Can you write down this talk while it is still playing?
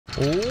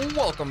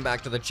Welcome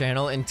back to the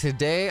channel, and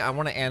today I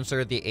want to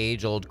answer the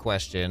age-old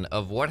question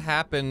of what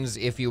happens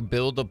if you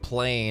build a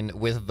plane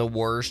with the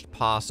worst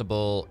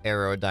possible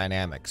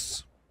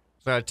aerodynamics.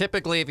 So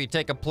typically, if you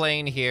take a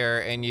plane here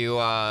and you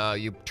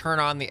turn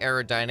on the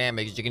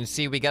aerodynamics, you can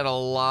see we got a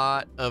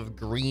lot of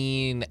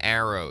green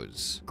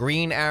arrows.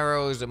 Green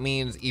arrows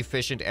means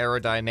efficient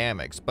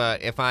aerodynamics,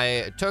 but if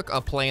I took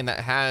a plane that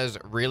has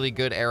really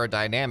good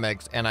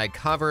aerodynamics and I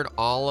covered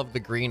all of the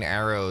green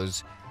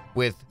arrows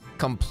with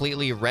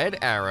completely red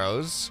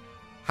arrows,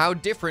 how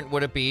different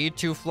would it be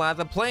to fly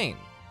the plane?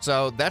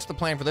 So that's the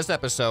plan for this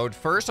episode.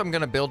 First, I'm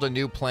gonna build a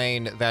new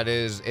plane that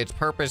is, its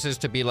purpose is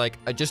to be like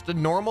just a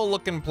normal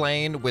looking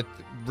plane with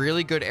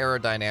really good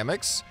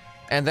aerodynamics.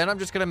 And then I'm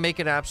just gonna make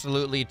it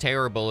absolutely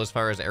terrible as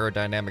far as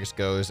aerodynamics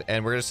goes.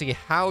 And we're gonna see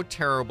how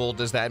terrible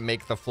does that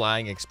make the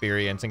flying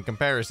experience in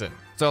comparison.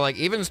 So like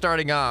even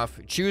starting off,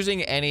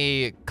 choosing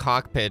any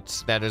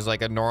cockpit that is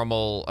like a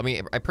normal, I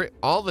mean,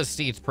 all the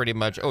seats pretty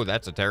much, oh,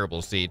 that's a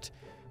terrible seat.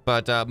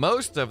 But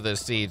most of the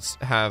seats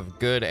have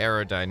good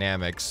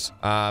aerodynamics,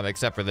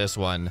 except for this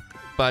one.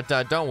 But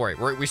don't worry,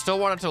 we still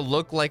want it to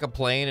look like a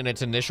plane in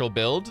its initial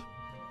build.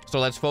 So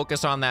let's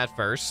focus on that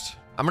first.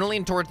 I'm gonna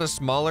lean towards the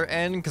smaller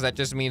end because that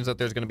just means that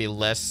there's gonna be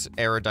less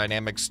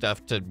aerodynamic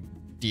stuff to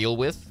deal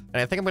with.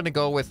 And I think I'm gonna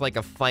go with like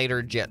a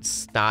fighter jet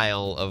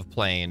style of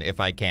plane if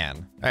I can.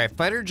 All right,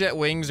 fighter jet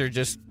wings are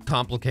just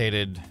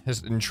complicated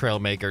in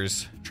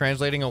Trailmakers.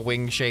 Translating a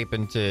wing shape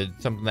into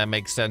something that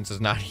makes sense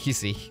is not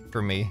easy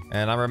for me.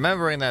 And I'm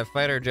remembering that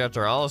fighter jets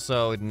are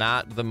also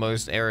not the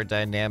most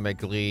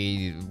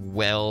aerodynamically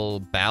well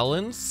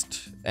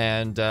balanced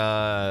and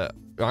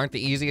aren't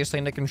the easiest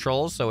thing to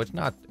control, so it's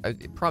not,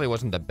 it probably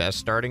wasn't the best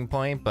starting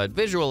point, but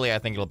visually I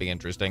think it'll be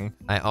interesting.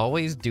 I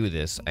always do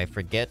this. I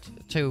forget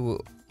to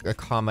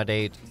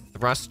accommodate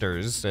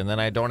thrusters, and then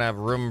I don't have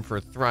room for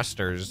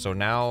thrusters, so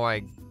now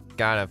I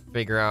gotta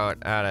figure out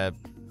how to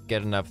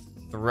get enough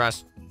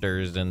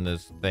thrusters in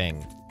this thing.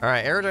 All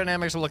right,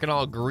 aerodynamics are looking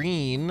all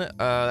green.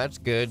 That's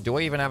good. Do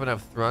I even have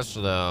enough thrust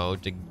though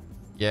to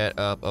get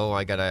up? Oh,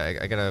 I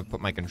gotta put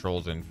my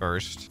controls in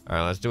first. All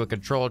right, let's do a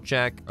control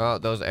check. Oh,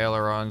 those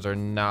ailerons are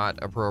not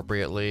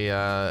appropriately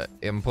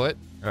input.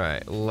 All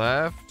right,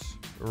 left,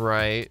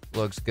 right,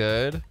 looks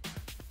good.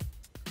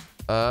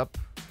 Up,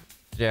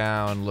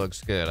 down,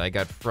 looks good. I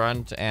got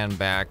front and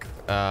back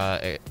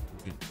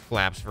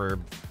flaps for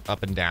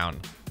up and down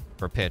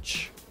for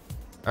pitch.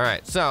 All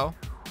right, so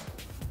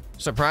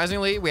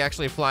surprisingly, we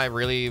actually fly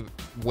really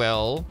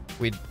well.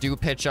 We do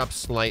pitch up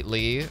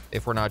slightly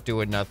if we're not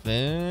doing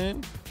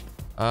nothing.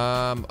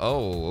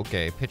 Oh,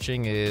 okay.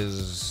 Pitching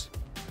is...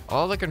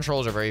 all the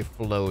controls are very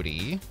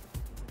floaty.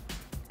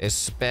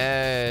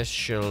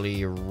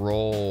 Especially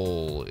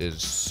roll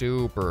is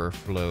super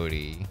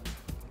floaty.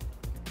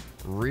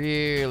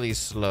 Really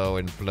slow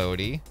and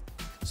floaty.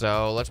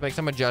 So let's make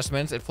some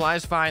adjustments. It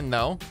flies fine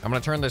though. I'm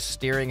gonna turn the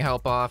steering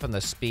help off and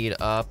the speed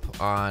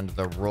up on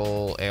the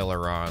roll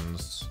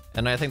ailerons.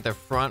 And I think the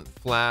front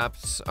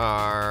flaps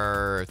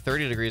are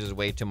 30 degrees is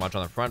way too much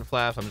on the front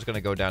flaps. I'm just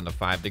gonna go down to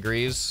 5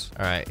 degrees.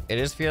 All right, it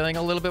is feeling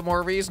a little bit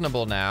more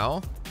reasonable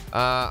now.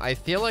 I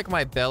feel like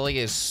my belly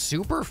is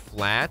super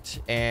flat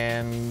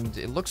and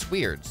it looks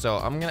weird. So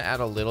I'm gonna add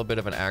a little bit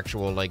of an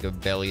actual like a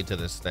belly to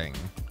this thing.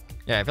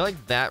 Yeah, I feel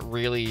like that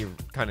really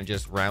kind of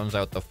just rounds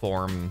out the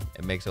form.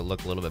 It makes it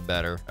look a little bit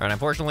better. And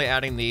unfortunately,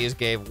 adding these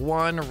gave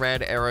one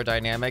red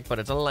aerodynamic, but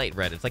it's a light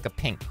red. It's like a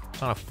pink.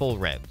 It's not a full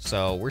red.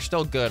 So we're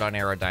still good on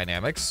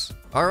aerodynamics.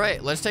 All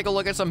right, let's take a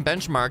look at some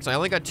benchmarks. I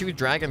only got 2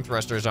 dragon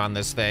thrusters on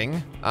this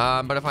thing.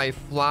 But if I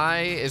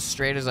fly as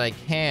straight as I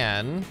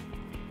can,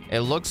 it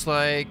looks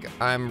like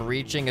I'm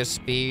reaching a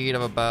speed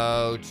of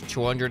about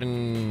 200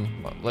 and...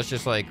 let's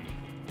just like...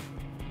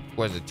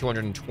 what is it?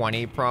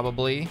 220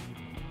 probably.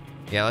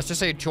 Yeah, let's just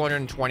say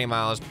 220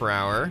 miles per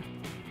hour.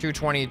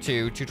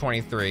 222,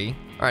 223.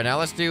 All right, now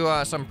let's do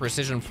some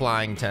precision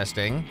flying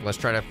testing. Let's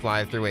try to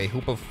fly through a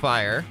hoop of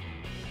fire.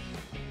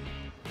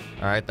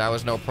 All right, that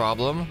was no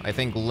problem. I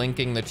think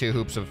linking the 2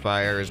 hoops of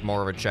fire is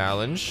more of a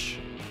challenge.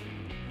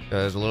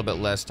 There's a little bit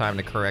less time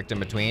to correct in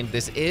between.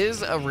 This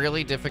is a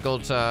really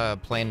difficult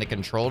plane to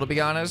control, to be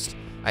honest.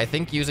 I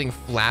think using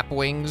flap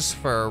wings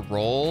for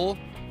roll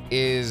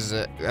is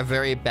a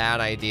very bad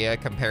idea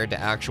compared to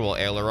actual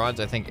ailerons.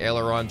 I think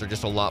ailerons are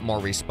just a lot more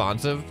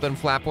responsive than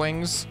flap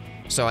wings.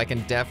 So I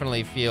can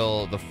definitely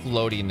feel the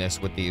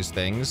floatiness with these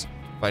things.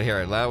 But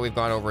here, now we've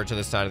gone over to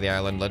the side of the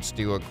island. Let's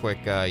do a quick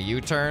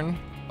U-turn.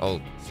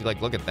 Oh, see,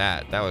 like, look at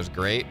that. That was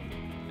great.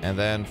 And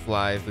then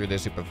fly through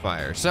this hoop of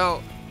fire.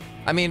 So,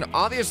 I mean,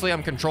 obviously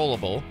I'm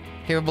controllable.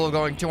 Capable of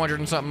going 200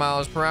 and something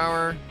miles per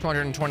hour,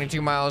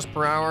 222 miles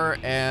per hour,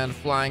 and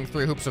flying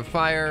through hoops of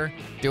fire,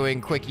 doing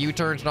quick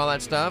U-turns and all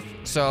that stuff.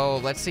 So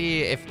let's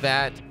see if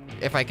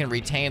I can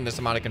retain this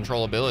amount of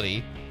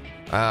controllability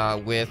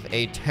with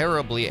a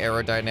terribly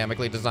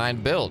aerodynamically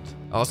designed build.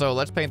 Also,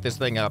 let's paint this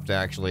thing up to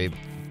actually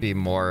be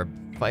more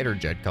fighter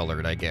jet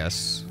colored, I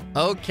guess.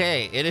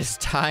 Okay, it is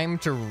time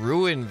to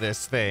ruin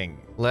this thing.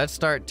 Let's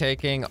start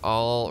taking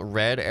all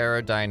red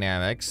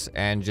aerodynamics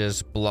and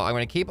just block. I'm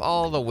going to keep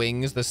all the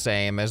wings the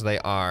same as they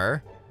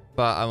are,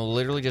 but I'm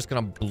literally just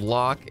going to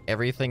block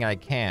everything I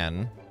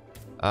can.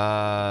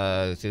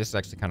 See, this is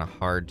actually kind of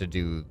hard to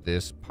do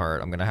this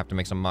part. I'm going to have to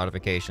make some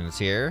modifications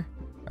here.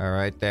 All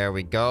right, there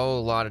we go. A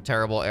lot of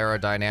terrible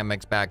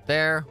aerodynamics back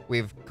there.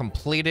 We've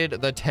completed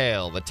the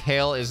tail. The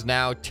tail is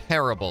now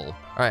terrible.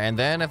 All right, and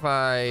then if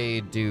I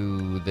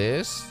do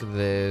this,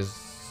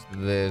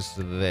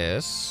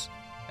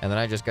 and then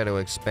I just got to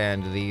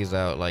expand these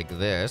out like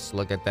this.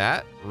 Look at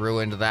that.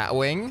 Ruined that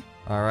wing.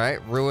 All right,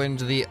 ruined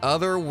the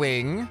other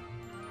wing.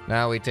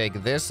 Now we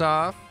take this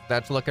off.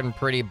 That's looking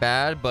pretty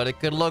bad, but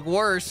it could look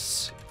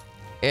worse.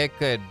 It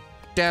could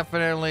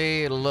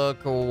definitely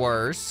look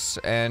worse.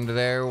 And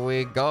there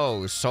we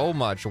go. So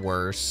much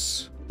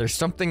worse. There's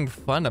something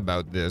fun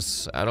about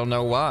this. I don't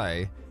know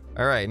why.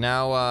 All right,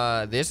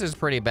 now this is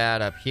pretty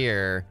bad up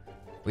here.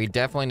 We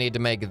definitely need to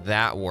make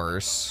that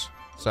worse.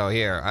 So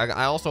here,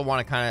 I also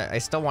want to I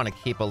still want to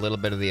keep a little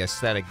bit of the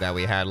aesthetic that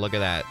we had. Look at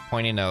that,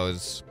 pointy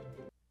nose.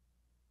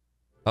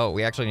 Oh,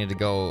 we actually need to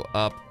go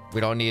up.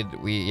 We need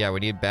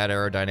bad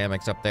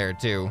aerodynamics up there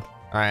too.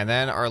 All right, and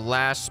then our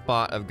last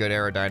spot of good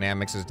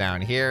aerodynamics is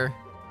down here.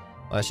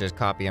 Let's just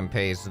copy and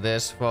paste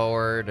this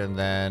forward, and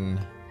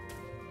then,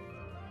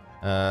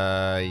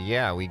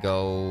 yeah, we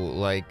go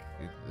like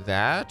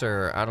that,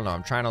 or I don't know.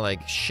 I'm trying to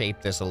like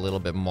shape this a little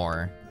bit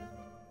more.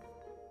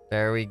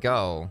 There we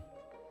go.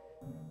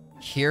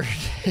 Here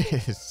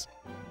it is.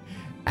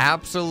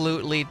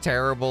 Absolutely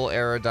terrible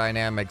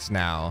aerodynamics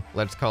now.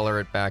 Let's color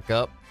it back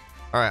up.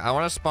 All right, I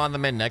want to spawn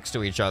them in next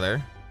to each other.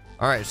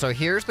 All right, so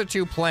here's the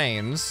two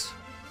planes.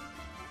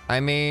 I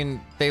mean,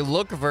 they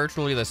look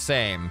virtually the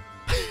same.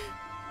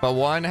 But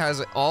one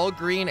has all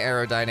green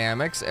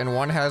aerodynamics and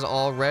one has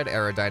all red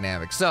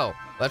aerodynamics. So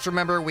let's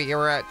remember we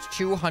are at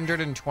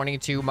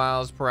 222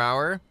 miles per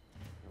hour.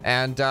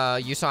 And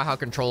you saw how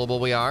controllable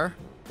we are.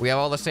 We have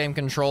all the same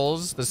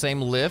controls, the same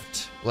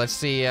lift. Let's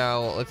see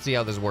how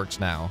this works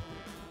now.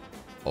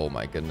 Oh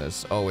my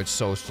goodness. Oh, it's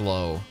so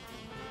slow.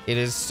 It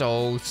is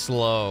so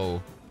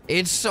slow.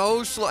 It's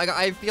so slow.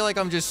 I feel like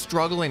I'm just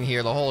struggling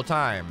here the whole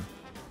time.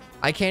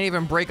 I can't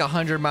even break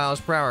 100 miles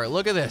per hour.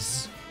 Look at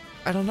this.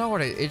 I don't know what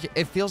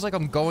it feels like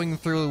I'm going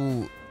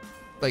through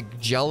like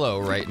Jello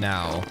right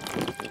now.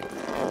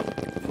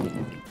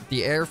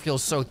 The air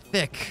feels so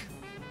thick,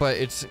 but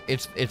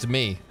it's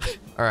me.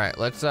 All right,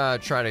 let's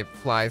try to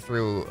fly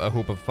through a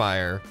hoop of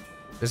fire.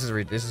 This is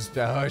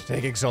oh, it's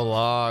taking so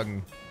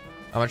long.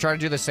 I'm gonna try to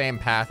do the same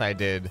path I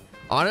did.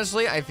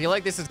 Honestly, I feel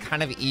like this is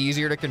kind of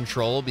easier to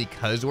control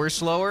because we're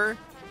slower.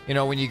 You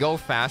know, when you go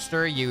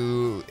faster,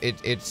 you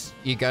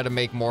got to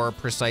make more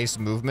precise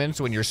movements.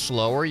 When you're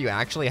slower, you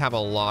actually have a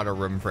lot of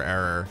room for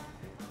error.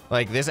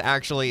 Like, this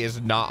actually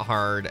is not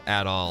hard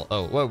at all.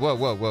 Oh, whoa, whoa,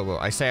 whoa, whoa, whoa.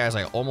 I say as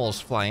I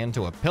almost fly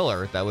into a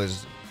pillar that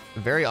was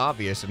very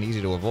obvious and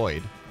easy to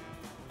avoid.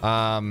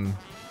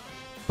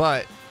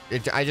 But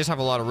I just have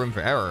a lot of room for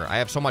error. I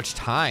have so much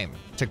time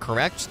to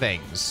correct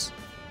things.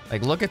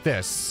 Like, look at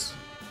this.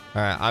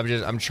 All right,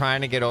 I'm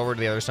trying to get over to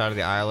the other side of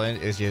the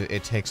island.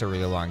 It takes a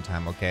really long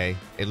time, okay?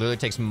 It literally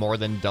takes more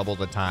than double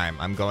the time.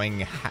 I'm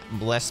going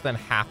less than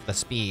half the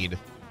speed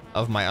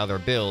of my other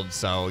build,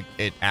 so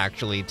it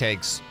actually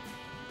takes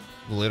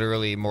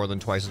literally more than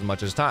twice as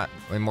much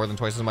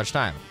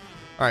time.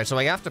 All right, so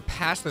I have to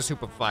pass this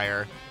hoop of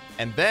fire,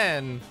 and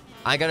then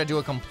I gotta do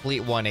a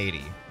complete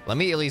 180.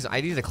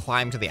 I need to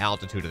climb to the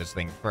altitude of this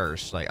thing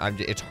first. Like,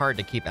 it's hard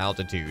to keep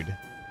altitude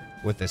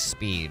with this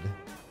speed.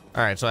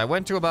 All right, so I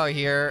went to about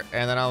here,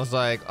 and then I was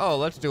like, oh,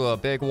 let's do a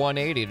big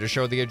 180 to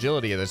show the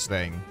agility of this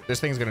thing. This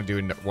thing's gonna do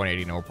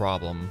 180 no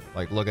problem.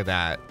 Like, look at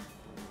that.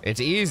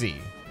 It's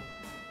easy.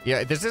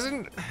 Yeah, this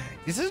isn't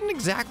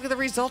exactly the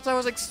results I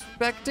was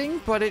expecting,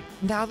 but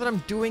now that I'm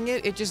doing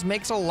it, it just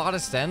makes a lot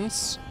of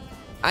sense.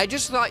 I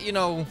just thought, you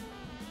know,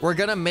 we're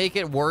gonna make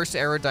it worse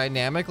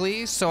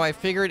aerodynamically, so I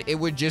figured it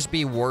would just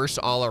be worse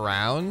all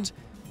around,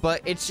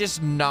 but it's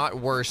just not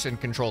worse in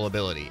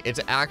controllability. It's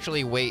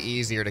actually way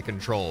easier to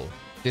control.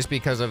 Just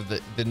because of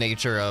the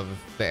nature of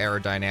the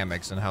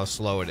aerodynamics and how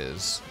slow it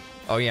is.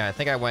 Oh yeah, I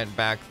think I went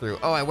back through.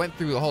 Oh, I went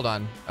through, hold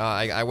on.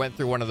 I went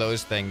through one of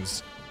those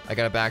things. I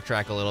gotta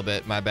backtrack a little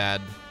bit, my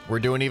bad. We're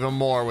doing even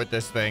more with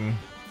this thing.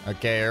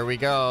 Okay, here we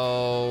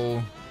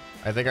go.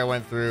 I think I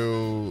went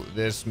through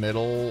this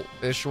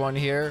middle-ish one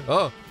here.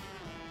 Oh,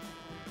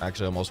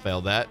 actually almost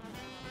failed that.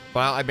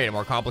 Well, I made it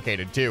more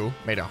complicated too.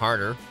 Made it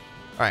harder.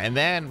 All right, and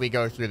then we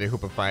go through the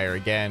hoop of fire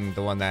again,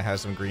 the one that has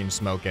some green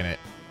smoke in it.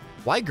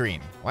 Why green?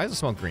 Why is the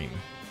smoke green? I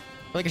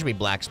feel like it should be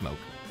black smoke.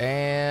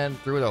 And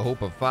through the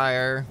hoop of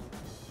fire.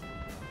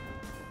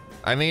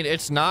 I mean,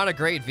 it's not a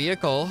great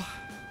vehicle,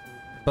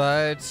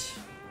 but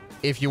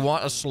if you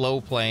want a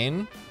slow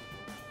plane,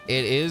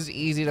 it is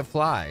easy to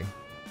fly.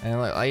 And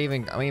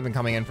I'm even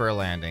coming in for a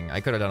landing.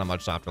 I could have done a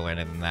much softer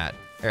landing than that.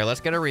 Here,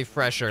 let's get a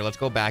refresher. Let's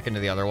go back into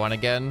the other one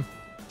again,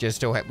 just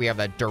so we have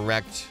that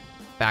direct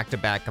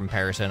back-to-back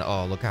comparison.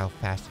 Oh, look how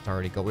fast it's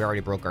already go. We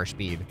already broke our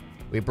speed.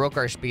 We broke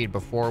our speed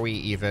before we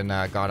even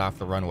got off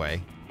the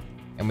runway.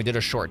 And we did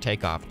a short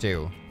takeoff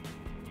too.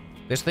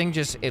 This thing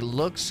just, it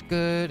looks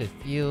good. It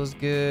feels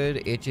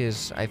good.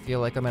 I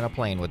feel like I'm in a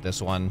plane with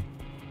this one.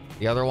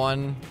 The other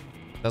one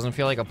doesn't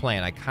feel like a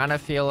plane. I kind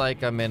of feel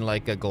like I'm in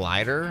like a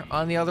glider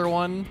on the other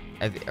one.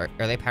 Are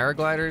they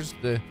paragliders?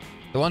 The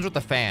ones with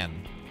the fan.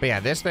 But yeah,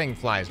 this thing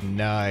flies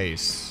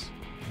nice.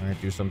 All right,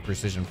 do some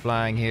precision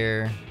flying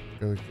here.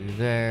 Go through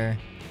there.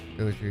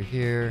 Go through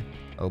here.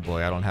 Oh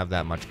boy, I don't have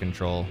that much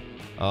control.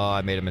 Oh,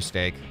 I made a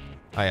mistake.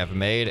 I have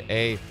made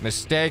a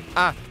mistake.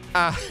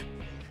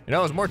 You know,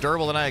 it was more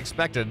durable than I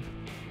expected.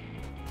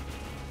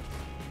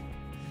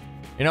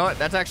 You know what?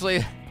 That's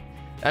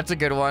a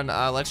good one.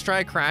 Let's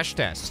try crash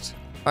test.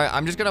 All right,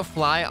 I'm just gonna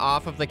fly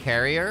off of the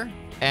carrier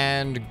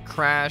and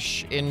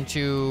crash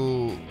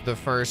into the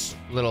first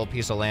little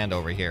piece of land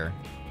over here.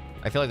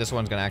 I feel like this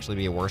one's gonna actually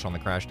be worse on the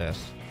crash test.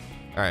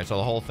 All right, so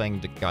the whole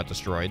thing got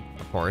destroyed,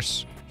 of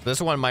course. So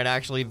this one might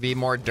actually be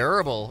more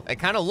durable. It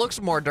kind of looks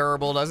more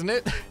durable, doesn't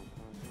it?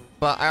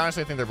 But I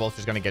honestly think they're both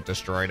just gonna get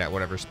destroyed at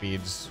whatever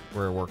speeds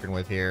we're working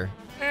with here.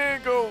 There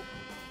you go.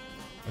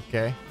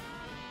 Okay.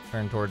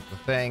 Turn towards the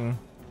thing.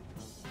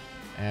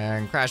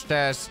 And crash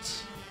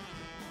test.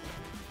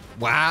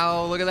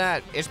 Wow, look at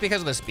that. It's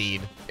because of the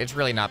speed. It's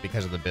really not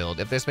because of the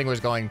build. If this thing was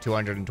going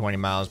 220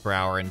 miles per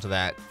hour into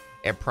that,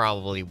 it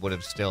probably would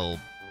have still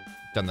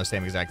done the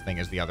same exact thing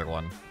as the other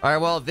one. All right,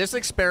 well, this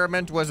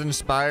experiment was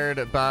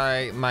inspired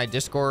by my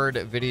Discord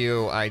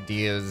video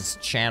ideas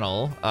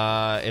channel.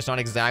 It's not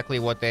exactly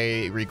what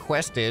they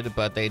requested,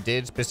 but they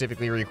did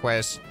specifically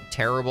request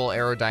terrible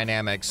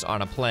aerodynamics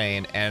on a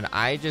plane, and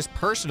I just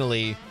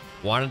personally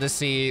wanted to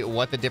see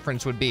what the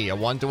difference would be. A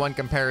one-to-one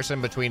comparison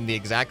between the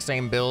exact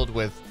same build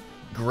with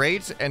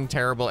great and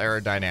terrible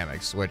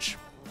aerodynamics, which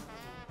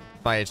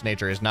by its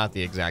nature is not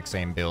the exact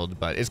same build,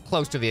 but is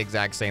close to the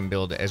exact same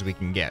build as we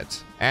can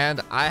get. And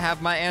I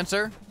have my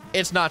answer.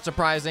 It's not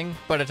surprising,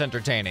 but it's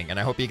entertaining, and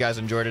I hope you guys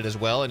enjoyed it as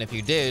well. And if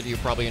you did, you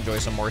probably enjoy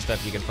some more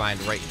stuff you can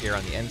find right here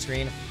on the end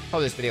screen.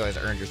 Hope this video has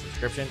earned your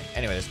subscription.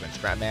 Anyway, this has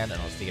been ScrapMan, and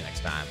I'll see you next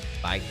time.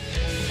 Bye.